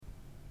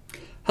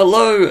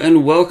Hello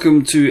and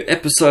welcome to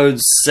episode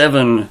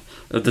 7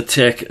 of the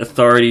Tech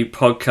Authority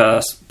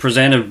podcast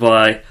presented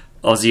by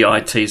Aussie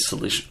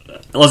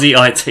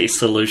IT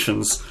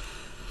Solutions.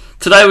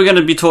 Today we're going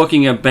to be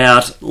talking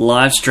about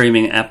live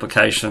streaming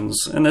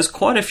applications, and there's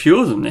quite a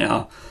few of them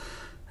now.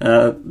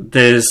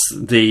 There's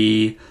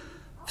the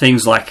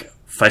things like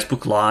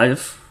Facebook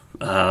Live,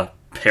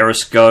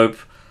 Periscope,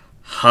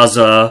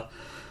 Huzza,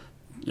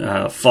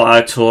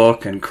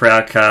 FireTalk and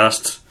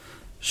Crowdcast.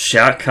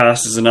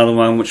 Shoutcast is another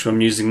one which I'm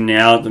using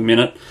now at the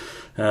minute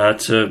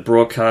to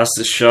broadcast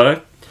this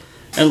show.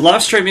 And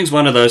live streaming is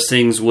one of those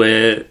things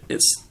where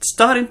it's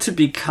starting to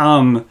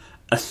become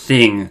a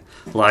thing.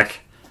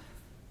 Like,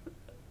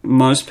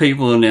 most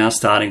people are now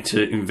starting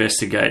to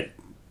investigate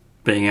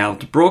being able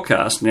to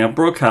broadcast. Now,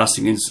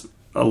 broadcasting is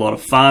a lot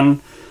of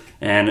fun,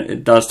 and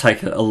it does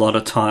take a lot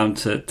of time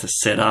to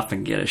set up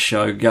and get a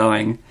show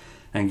going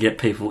and get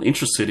people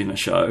interested in a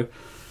show.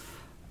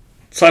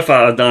 So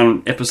far, I've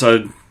done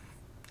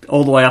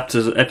all the way up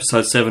to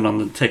episode 7 on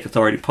the Tech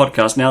Authority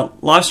podcast. Now,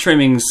 live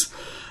streaming's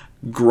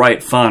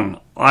great fun.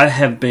 I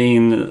have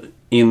been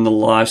in the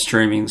live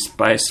streaming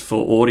space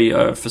for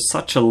audio for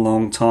such a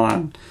long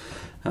time.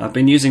 I've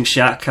been using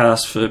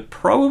Shoutcast for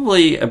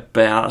probably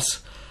about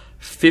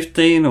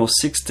 15 or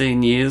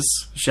 16 years.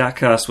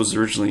 Shoutcast was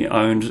originally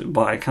owned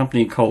by a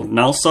company called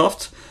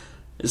Nullsoft.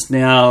 It's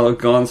now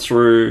gone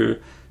through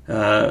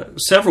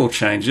several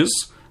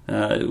changes.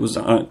 It was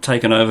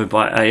taken over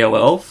by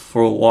AOL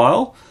for a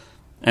while.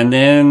 And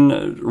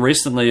then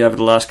recently, over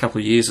the last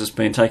couple of years, it's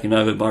been taken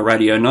over by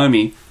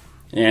Radionomi.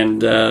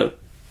 And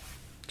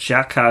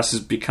Shoutcast is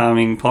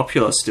becoming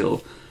popular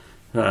still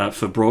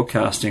for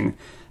broadcasting.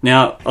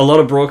 Now, a lot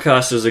of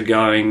broadcasters are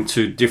going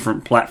to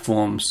different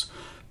platforms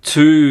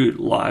to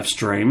live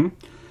stream.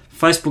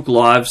 Facebook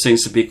Live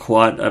seems to be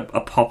quite a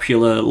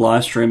popular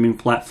live streaming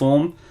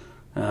platform.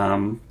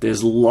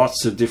 There's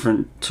lots of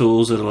different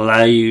tools that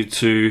allow you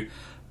to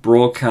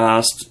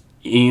broadcast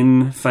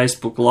in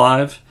Facebook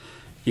Live.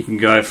 You can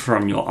go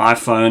from your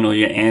iPhone or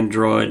your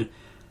Android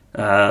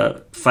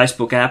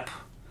Facebook app,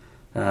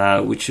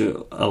 which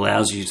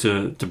allows you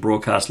to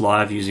broadcast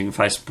live using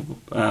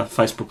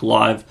Facebook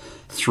Live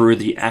through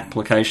the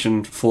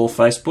application for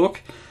Facebook.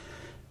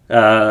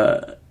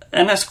 And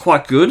that's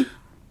quite good.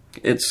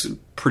 It's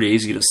pretty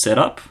easy to set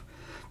up.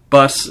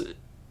 But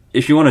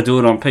if you want to do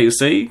it on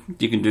PC,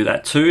 you can do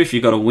that too. If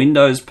you've got a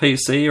Windows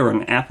PC or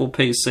an Apple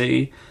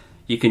PC,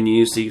 you can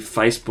use the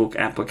Facebook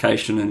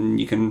application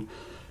and you can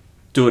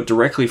do it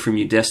directly from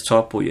your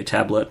desktop or your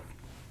tablet,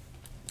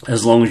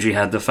 as long as you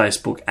have the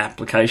Facebook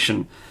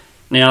application.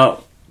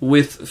 Now,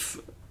 with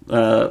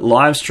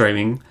live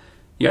streaming,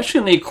 you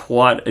actually need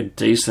quite a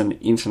decent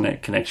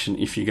internet connection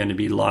if you're going to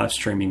be live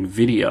streaming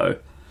video,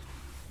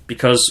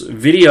 because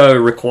video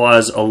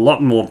requires a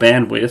lot more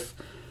bandwidth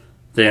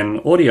than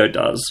audio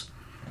does.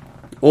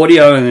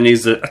 Audio and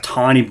needs a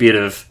tiny bit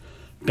of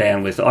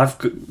bandwidth.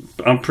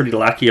 I'm pretty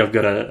lucky. I've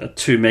got a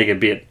 2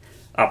 megabit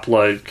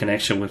upload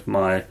connection with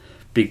my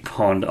Big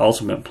Pond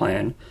Ultimate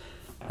plan.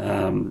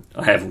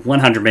 I have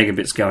 100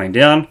 megabits going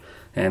down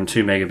and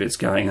 2 megabits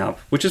going up,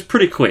 which is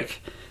pretty quick.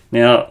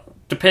 Now,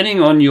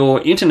 depending on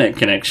your internet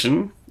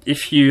connection,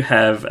 if you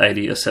have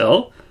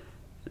ADSL,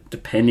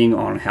 depending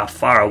on how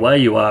far away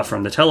you are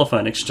from the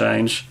telephone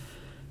exchange,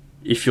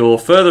 if you're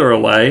further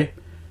away,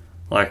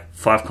 like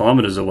 5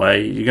 kilometers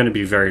away, you're going to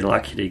be very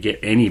lucky to get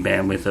any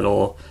bandwidth at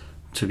all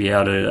to be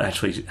able to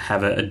actually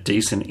have a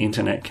decent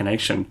internet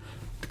connection.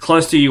 The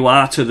closer you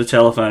are to the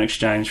telephone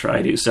exchange for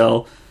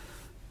ADSL,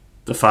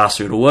 the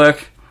faster it'll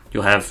work.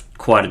 You'll have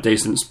quite a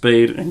decent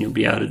speed and you'll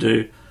be able to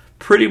do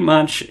pretty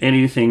much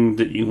anything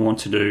that you want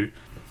to do,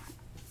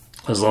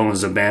 as long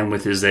as the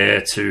bandwidth is there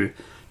to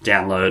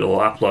download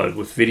or upload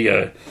with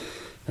video.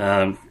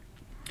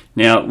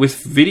 Now,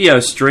 with video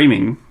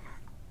streaming,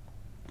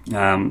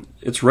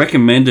 it's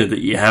recommended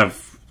that you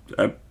have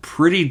a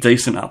pretty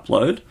decent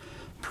upload,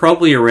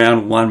 probably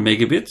around 1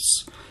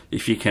 megabits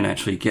if you can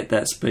actually get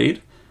that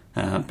speed.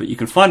 But you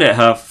can find out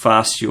how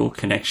fast your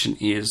connection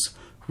is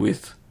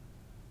with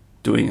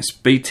doing a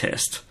speed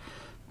test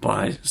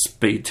by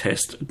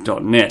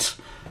speedtest.net.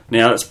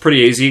 Now, it's pretty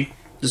easy.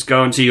 Just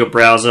go into your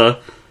browser,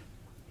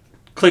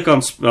 type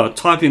in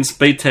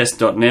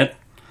speedtest.net,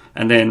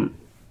 and then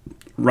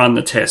run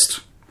the test.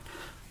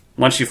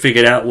 Once you've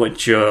figured out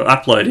what your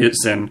upload is,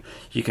 then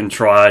you can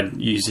try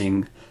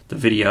using the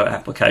video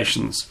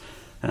applications.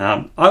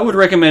 I would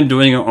recommend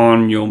doing it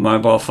on your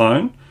mobile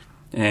phone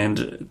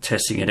and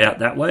testing it out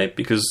that way,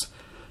 because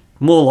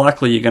more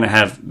likely you're going to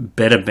have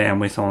better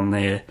bandwidth on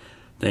there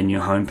than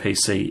your home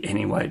PC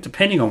anyway,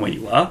 depending on where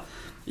you are.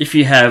 If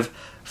you have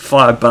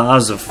 5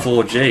 bars of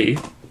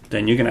 4G,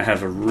 then you're going to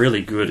have a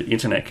really good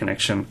internet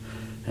connection,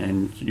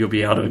 and you'll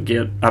be able to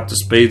get up to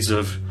speeds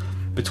of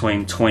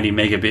between 20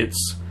 megabits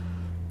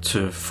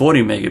to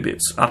 40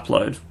 megabits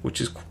upload,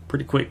 which is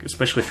pretty quick,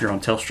 especially if you're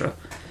on Telstra.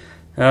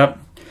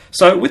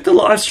 So with the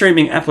live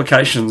streaming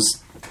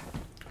applications,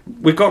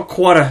 we've got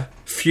quite a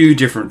few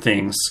different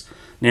things.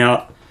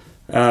 Now,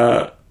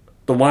 the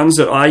the ones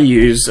that I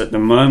use at the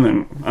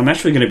moment, I'm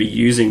actually going to be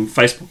using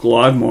Facebook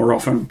Live more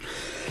often.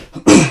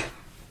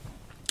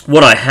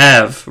 What I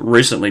have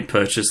recently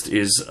purchased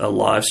is a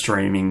live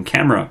streaming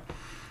camera.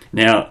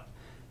 Now,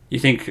 you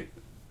think,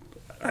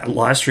 a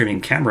live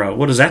streaming camera,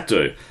 what does that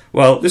do?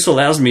 Well, this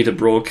allows me to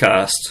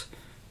broadcast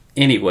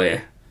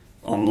anywhere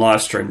on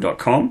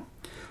livestream.com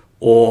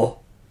or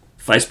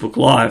Facebook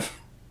Live.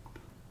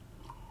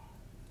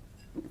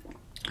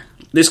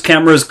 This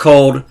camera is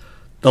called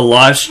the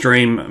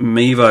Livestream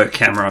Mevo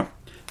camera,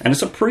 and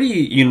it's a pretty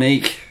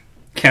unique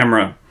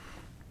camera.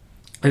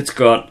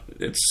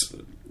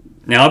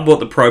 Now, I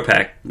bought the Pro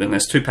Pack, then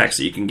there's 2 packs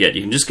that you can get.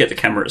 You can just get the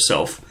camera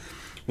itself,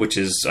 which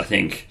is, I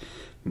think,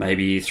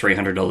 maybe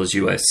 $300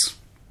 US.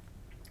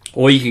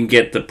 Or you can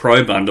get the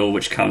Pro Bundle,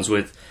 which comes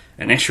with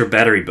an extra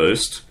battery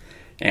boost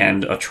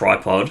and a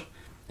tripod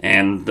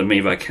and the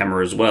Mevo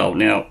camera as well.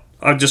 Now,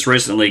 I just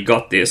recently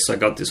got this. I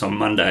got this on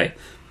Monday,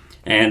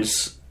 and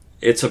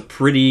it's a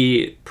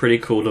pretty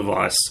cool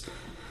device.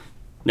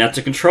 Now,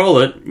 to control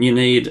it, you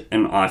need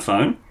an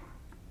iPhone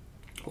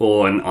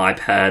or an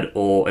iPad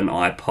or an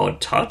iPod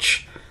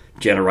Touch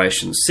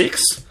Generation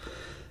 6.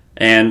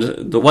 And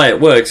the way it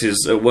works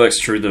is it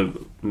works through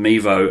the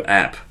Mevo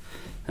app.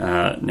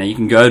 Now, you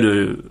can go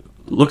to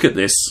look at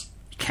this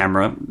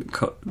camera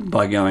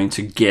by going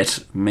to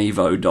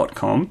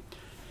getmevo.com.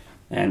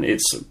 And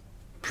it's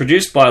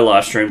produced by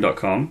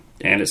livestream.com,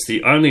 and it's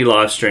the only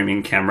live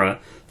streaming camera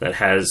that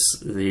has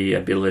the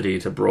ability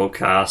to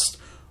broadcast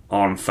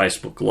on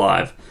Facebook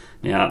Live.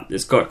 Now,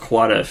 it's got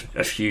quite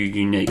a few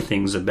unique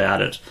things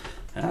about it,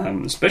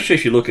 especially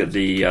if you look at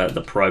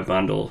the Pro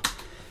Bundle.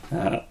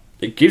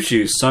 It gives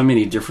you so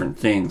many different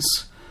things.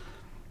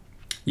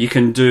 You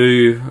can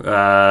do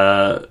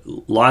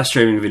live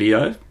streaming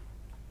video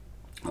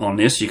on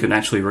this. You can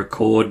actually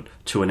record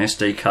to an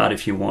SD card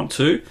if you want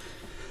to.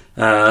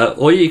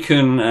 Or you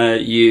can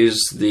use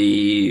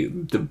the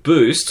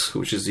Boost,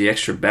 which is the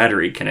extra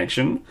battery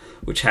connection,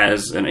 which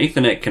has an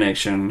Ethernet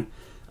connection,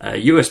 a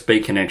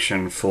USB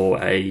connection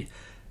for a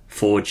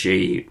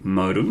 4G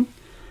modem,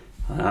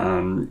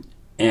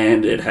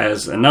 and it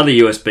has another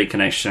USB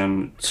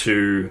connection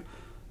to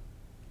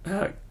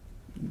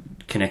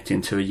connect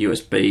into a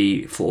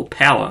USB for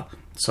power,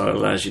 so it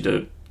allows you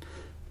to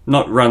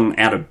not run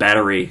out of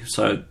battery.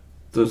 So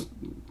the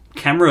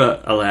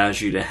camera allows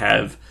you to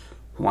have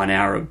 1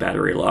 hour of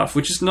battery life,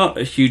 which is not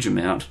a huge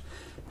amount.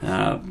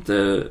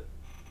 The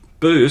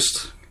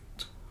Boost,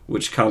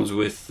 which comes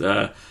with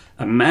a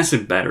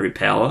massive battery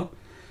power,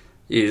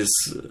 it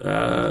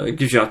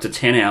gives you up to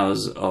 10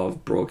 hours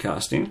of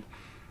broadcasting,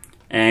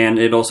 and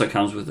it also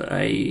comes with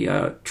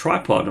a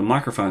tripod, a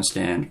microphone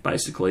stand,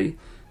 basically,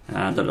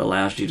 that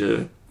allows you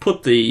to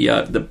put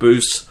the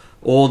Boost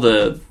or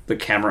the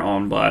camera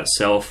on by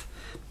itself,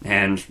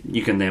 and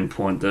you can then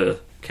point the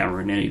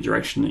camera in any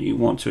direction that you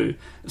want to.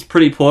 It's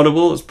pretty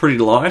portable, it's pretty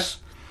light,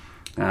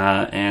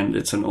 and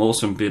it's an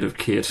awesome bit of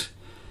kit.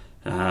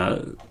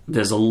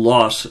 There's a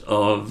lot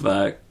of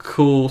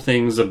cool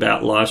things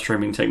about live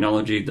streaming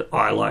technology that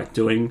I like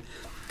doing.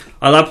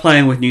 I love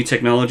playing with new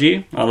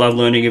technology. I love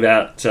learning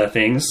about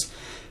things,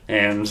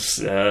 and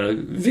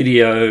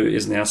video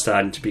is now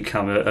starting to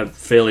become a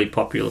fairly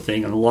popular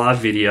thing, and live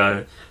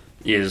video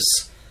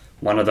is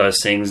one of those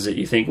things that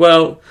you think,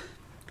 well,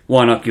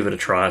 why not give it a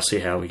try, see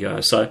how we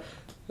go. So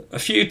a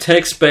few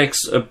tech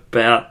specs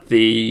about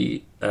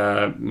the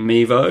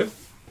Mevo.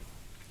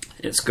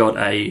 It's got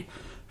a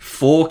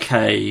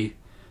 4K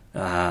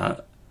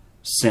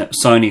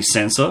Sony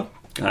sensor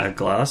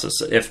glass. It's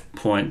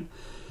an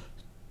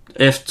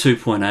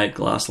f2.8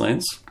 glass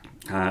lens.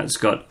 It's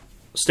got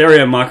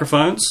stereo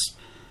microphones,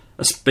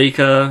 a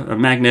speaker, a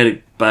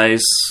magnetic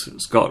base.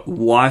 It's got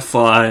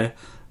Wi-Fi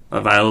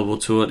available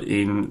to it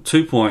in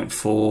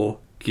 2.4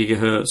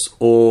 gigahertz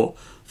or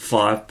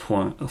 5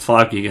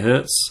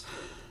 gigahertz.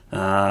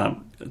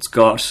 It's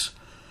got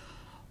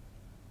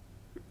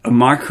a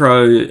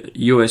micro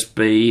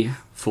USB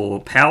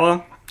for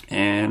power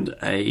and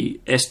a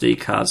SD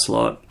card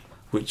slot,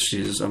 which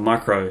is a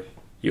micro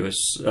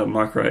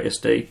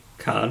SD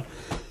card.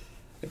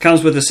 It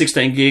comes with a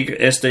 16 gig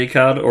SD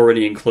card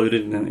already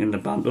included in the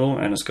bundle,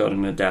 and it's got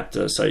an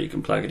adapter so you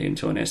can plug it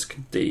into an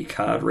SD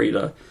card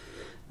reader.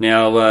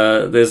 Now,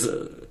 there's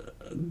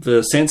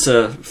the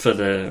sensor for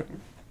the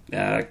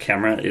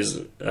camera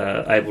is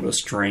able to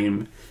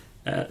stream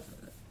at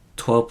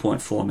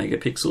 12.4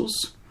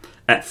 megapixels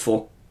at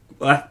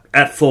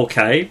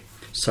 4K,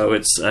 so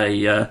it's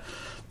a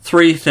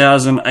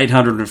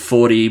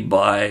 3840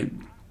 by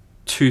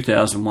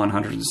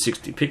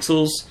 2160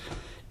 pixels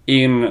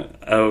in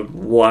a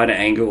wide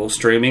angle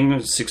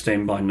streaming,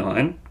 16 by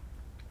 9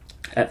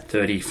 at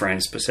 30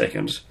 frames per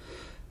second,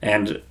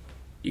 and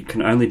you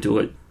can only do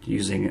it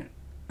using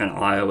an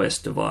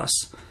iOS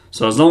device.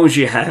 So as long as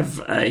you have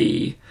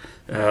a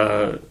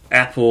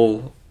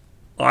Apple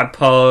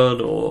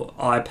iPod or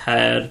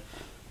iPad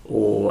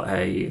or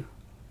a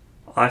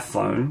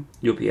iPhone,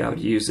 you'll be able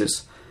to use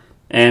this.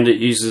 And it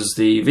uses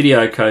the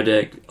video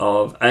codec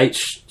of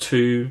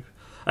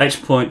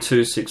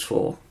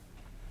H.264,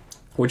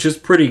 which is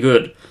pretty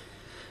good.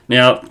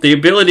 Now, the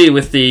ability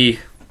with the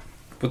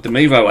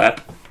Mevo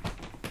app,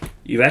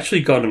 you've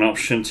actually got an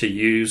option to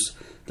use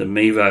the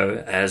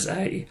Mevo as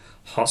a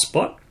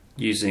hotspot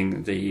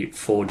using the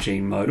 4G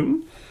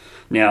modem.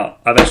 Now,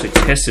 I've actually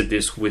tested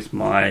this with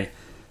my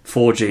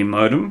 4G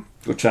modem,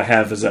 which I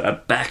have as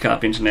a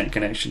backup internet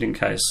connection in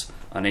case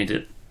I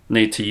need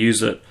to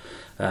use it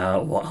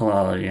while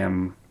I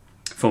am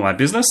for my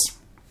business,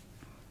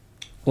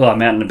 while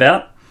I'm out and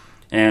about.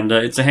 And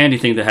it's a handy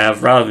thing to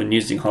have rather than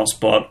using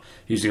hotspot,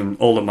 using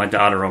all of my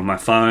data on my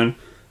phone.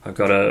 I've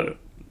got a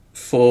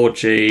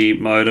 4G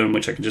modem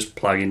which I can just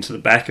plug into the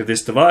back of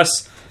this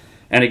device,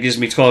 and it gives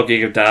me 12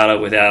 gig of data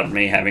without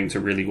me having to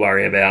really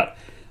worry about,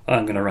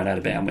 I'm going to run out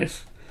of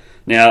bandwidth.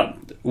 Now,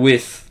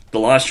 with the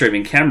live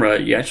streaming camera,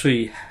 you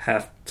actually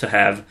have to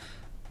have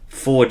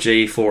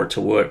 4G for it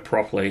to work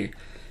properly,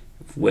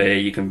 where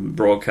you can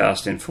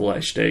broadcast in full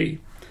HD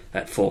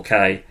at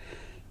 4K,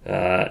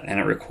 and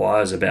it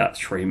requires about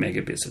 3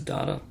 megabits of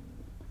data.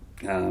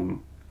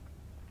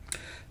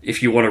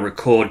 If you want to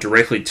record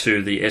directly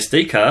to the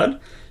SD card,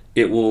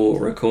 it will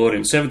record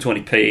in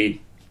 720p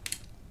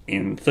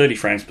in 30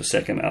 frames per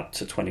second up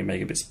to 20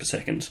 megabits per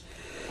second,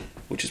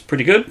 which is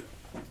pretty good.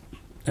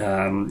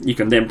 You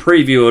can then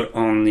preview it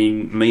on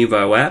the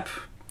Mevo app,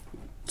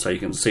 so you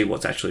can see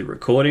what's actually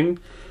recording.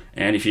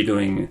 And if you're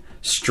doing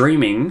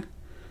streaming,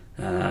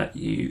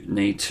 you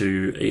need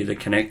to either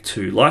connect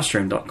to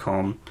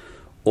livestream.com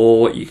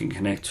or you can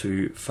connect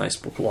to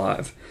Facebook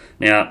Live.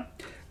 Now,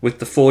 with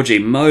the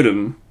 4G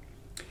modem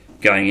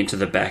going into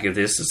the back of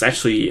this, it's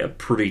actually a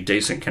pretty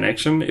decent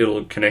connection.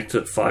 It'll connect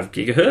at 5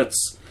 gigahertz,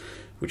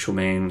 which will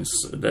mean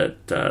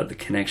that the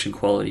connection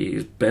quality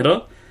is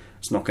better.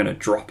 It's not going to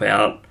drop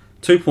out.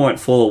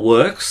 2.4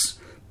 works,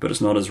 but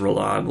it's not as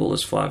reliable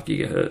as 5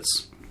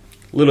 gigahertz.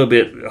 A little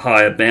bit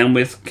higher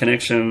bandwidth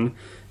connection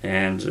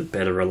and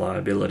better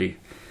reliability.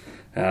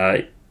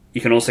 You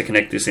can also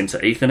connect this into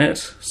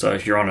Ethernet, so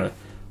if you're on a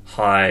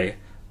high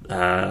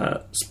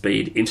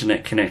speed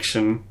internet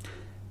connection,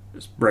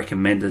 it's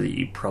recommended that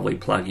you probably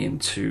plug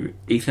into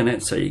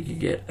Ethernet so you can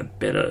get a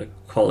better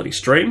quality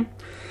stream.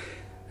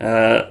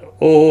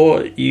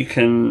 Or you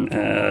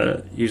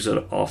can use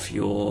it off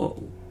your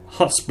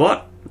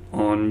hotspot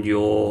on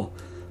your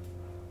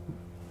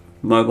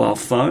mobile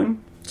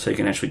phone, so you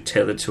can actually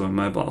tether to a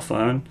mobile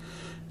phone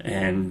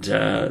and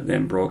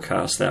then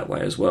broadcast that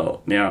way as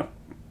well. Now,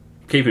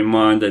 keep in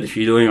mind that if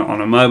you're doing it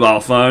on a mobile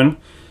phone,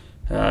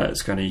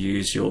 it's going to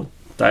use your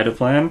data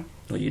plan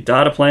or your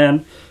data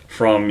plan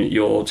from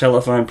your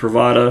telephone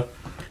provider,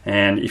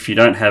 and if you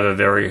don't have a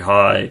very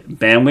high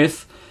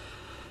bandwidth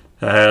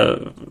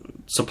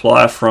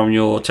supply from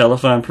your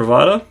telephone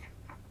provider,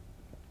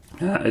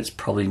 it's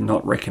probably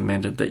not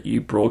recommended that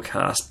you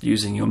broadcast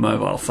using your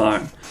mobile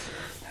phone.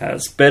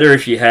 It's better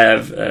if you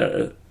have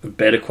a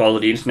better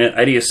quality internet,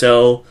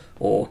 ADSL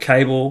or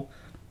cable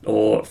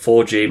or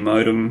 4G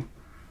modem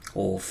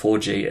or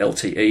 4G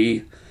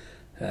LTE.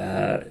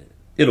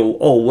 It'll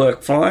all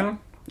work fine,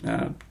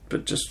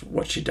 but just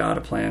watch your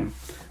data plan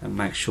and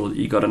make sure that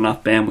you got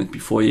enough bandwidth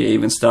before you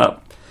even start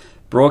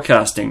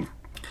broadcasting.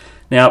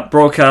 Now,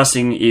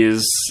 broadcasting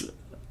is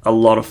a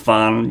lot of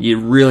fun. You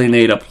really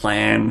need a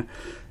plan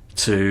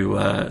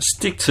to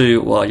stick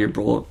to while you're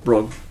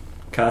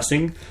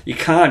broadcasting. You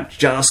can't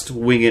just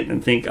wing it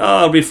and think, oh,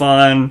 I'll be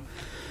fine.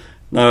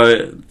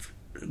 No,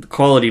 the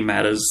quality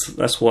matters.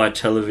 That's why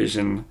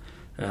television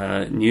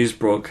news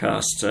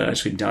broadcasts are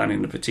actually done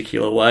in a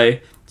particular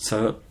way,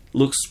 so it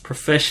looks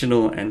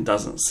professional and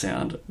doesn't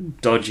sound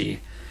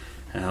dodgy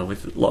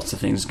with lots of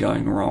things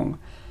going wrong.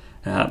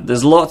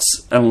 There's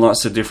lots and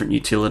lots of different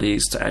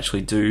utilities to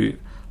actually do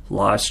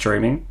live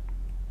streaming.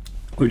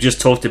 We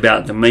just talked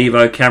about the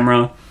Mevo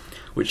camera,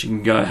 which you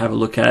can go have a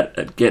look at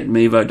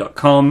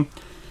getmevo.com.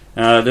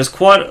 There's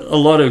quite a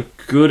lot of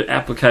good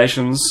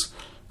applications.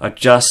 I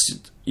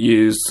just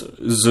used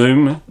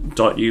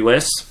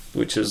Zoom.us,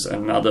 which is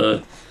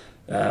another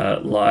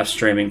live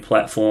streaming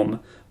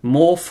platform,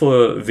 more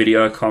for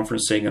video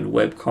conferencing and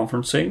web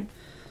conferencing,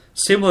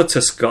 similar to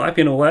Skype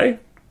in a way,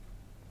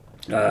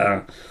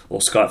 or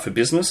Skype for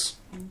Business.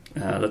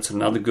 That's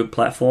another good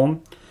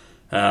platform.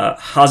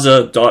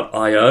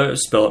 Huzza.io,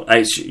 spelled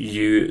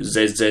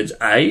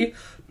HUZZA.io.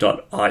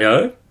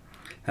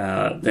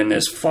 Then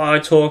there's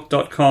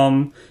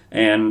firetalk.com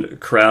and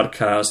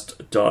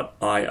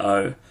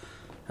crowdcast.io.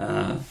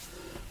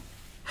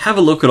 Have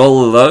a look at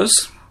all of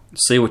those,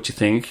 see what you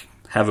think,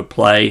 have a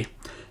play.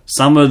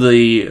 Some of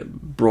the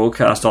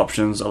broadcast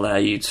options allow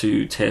you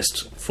to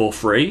test for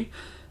free.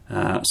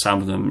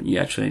 Some of them you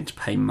actually need to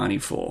pay money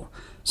for.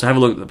 So have a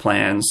look at the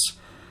plans.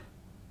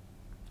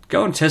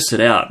 Go and test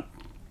it out.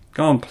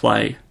 Go and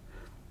play.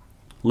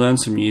 Learn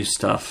some new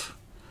stuff.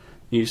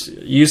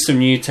 Use some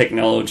new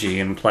technology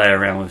and play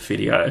around with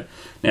video.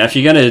 Now, if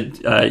you're going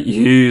to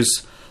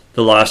use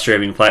the live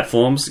streaming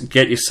platforms,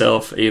 get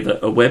yourself either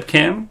a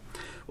webcam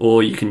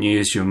or you can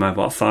use your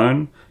mobile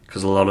phone,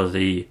 because a lot of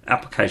the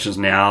applications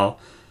now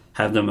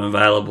have them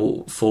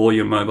available for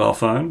your mobile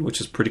phone, which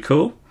is pretty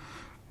cool.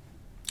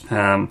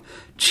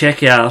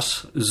 Check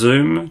out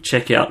Zoom,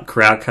 check out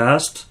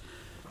Crowdcast.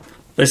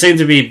 They seem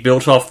to be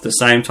built off the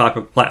same type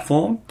of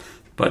platform,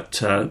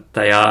 but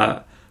they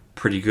are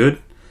pretty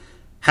good.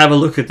 Have a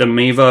look at the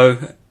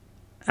Mevo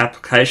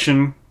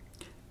application.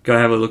 Go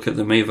have a look at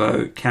the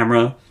Mevo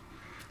camera.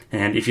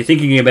 And if you're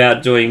thinking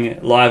about doing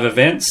live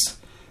events,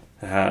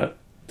 the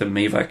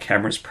Mevo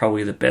camera is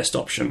probably the best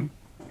option.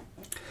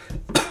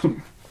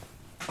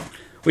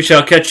 We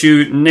shall catch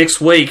you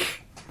next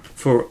week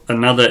for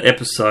another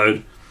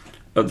episode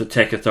of the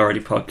Tech Authority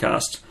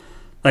podcast.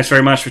 Thanks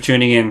very much for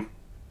tuning in.